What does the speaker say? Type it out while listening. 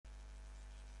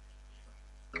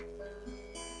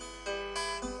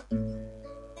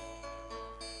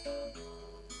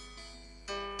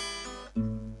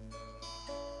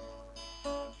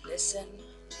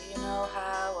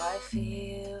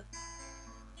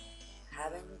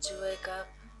Having to wake up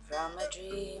from a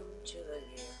dream to a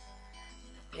you.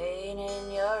 The pain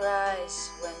in your eyes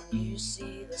when you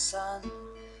see the sun.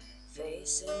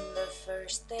 Facing the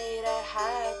first day that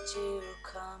had to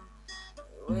come.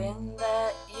 The wind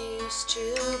that used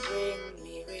to bring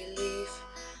me relief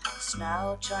is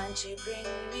now trying to bring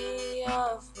me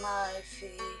off my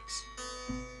feet.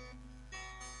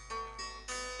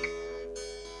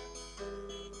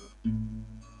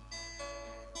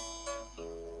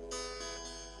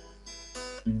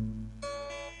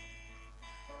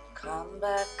 Come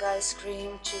back, I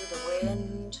scream to the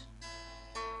wind.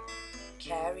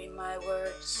 Carry my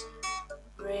words,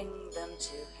 bring them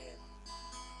to him.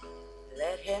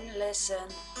 Let him listen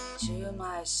to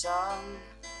my song,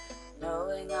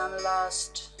 knowing I'm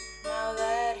lost now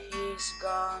that he's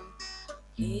gone.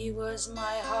 He was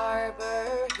my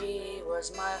harbor, he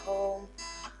was my home.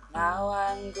 Now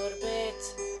I'm Gurbet,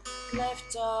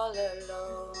 left all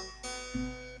alone.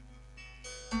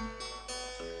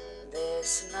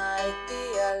 This night the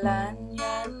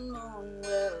Alanyan moon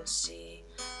will see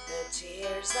the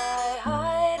tears I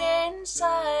hide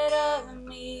inside of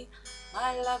me.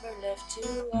 My lover left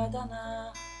to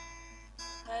Adana.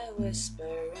 I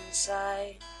whisper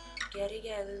inside, Geri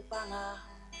bana.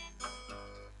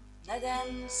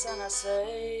 Neden sana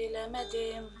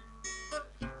söylemedim?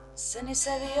 Seni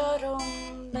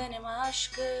seviyorum, benim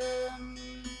aşkım.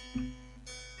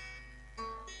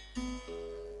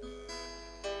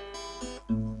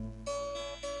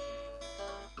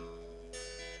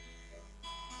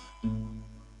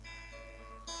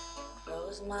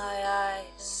 Close my eyes,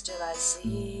 still I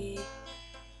see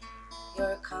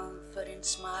your comforting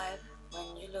smile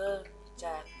when you looked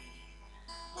at me.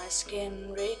 My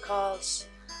skin recalls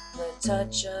the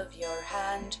touch of your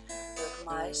hand, but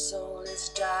my soul is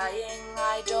dying,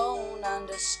 I don't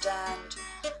understand.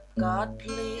 God,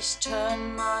 please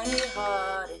turn my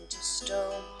heart into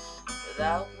stone.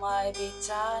 Without my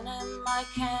Bitanem, I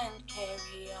can't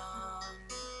carry on.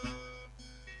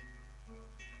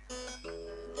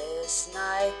 This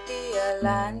night the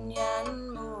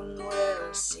Alanyan moon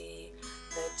will see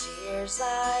the tears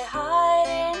I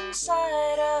hide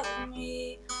inside of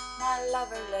me. My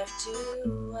lover left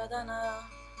to Adana.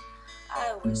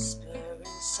 I whisper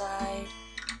inside,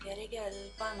 Geri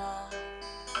bana.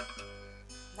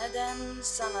 Neden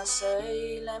sana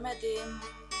söylemedim?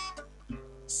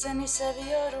 Seni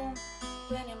seviyorum,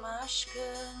 benim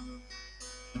aşkım,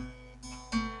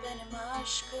 benim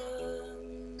aşkım.